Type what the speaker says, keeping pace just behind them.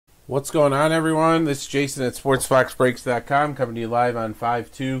What's going on, everyone? This is Jason at SportsBoxBreaks.com coming to you live on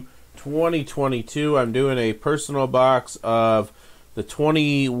 5/2/2022. I'm doing a personal box of the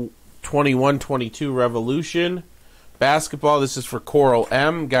 2021-22 Revolution basketball. This is for Coral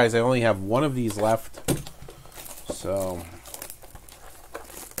M. Guys, I only have one of these left. So,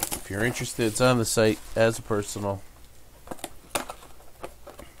 if you're interested, it's on the site as a personal.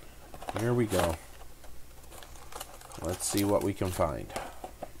 Here we go. Let's see what we can find.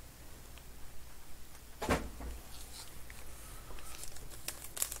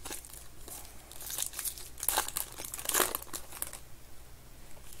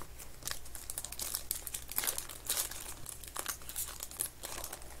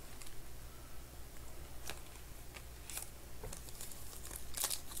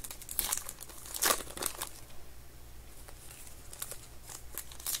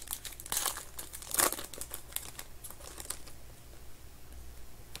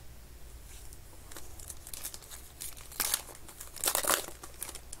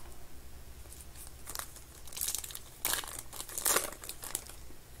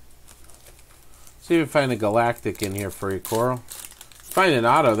 See if we find a Galactic in here for you, Coral. Find an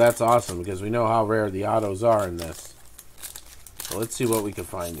auto, that's awesome, because we know how rare the autos are in this. So let's see what we can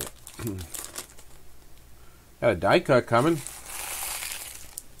find here. Got a die cut coming.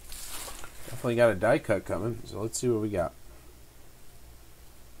 Definitely got a die cut coming, so let's see what we got.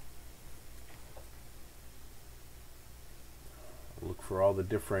 Look for all the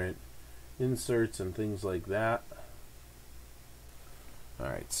different inserts and things like that.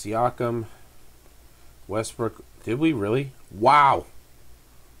 Alright, Siakam. Westbrook, did we really? Wow.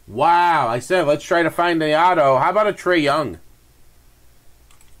 Wow. I said, let's try to find the auto. How about a Trae Young?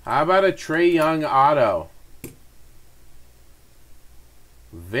 How about a Trae Young auto?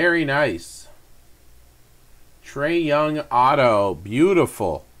 Very nice. Trae Young auto.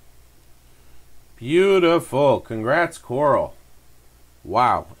 Beautiful. Beautiful. Congrats, Coral.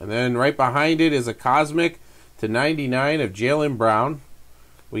 Wow. And then right behind it is a Cosmic /99 of Jaylen Brown.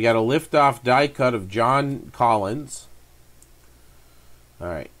 We got a liftoff die cut of John Collins. All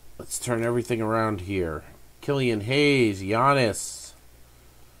right, let's turn everything around here. Killian Hayes, Giannis,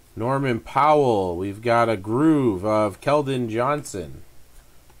 Norman Powell. We've got a groove of Keldon Johnson.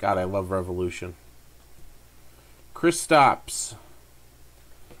 God, I love Revolution. Kristaps.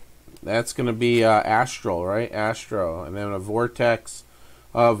 That's going to be Astral, right? Astro. And then a Vortex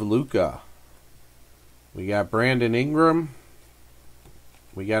of Luka. We got Brandon Ingram.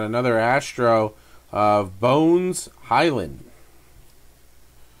 We got another Astro of Bones Highland.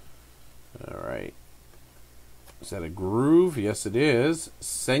 Alright. Is that a groove? Yes, it is.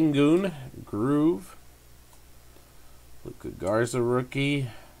 Sengun groove. Luka Garza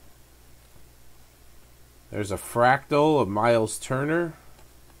rookie. There's a Fractal of Miles Turner.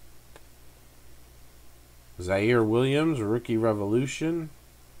 Zaire Williams, rookie Revolution.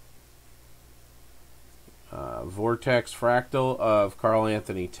 Vortex Fractal of Karl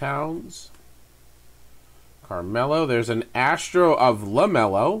Anthony Towns. Carmelo. There's an Astro of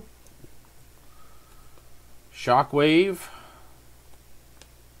LaMelo. Shockwave.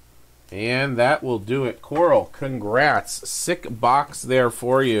 And that will do it. Coral, congrats. Sick box there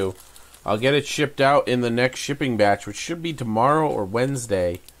for you. I'll get it shipped out in the next shipping batch, which should be tomorrow or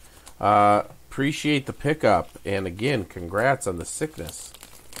Wednesday. Appreciate the pickup. And again, congrats on the sickness.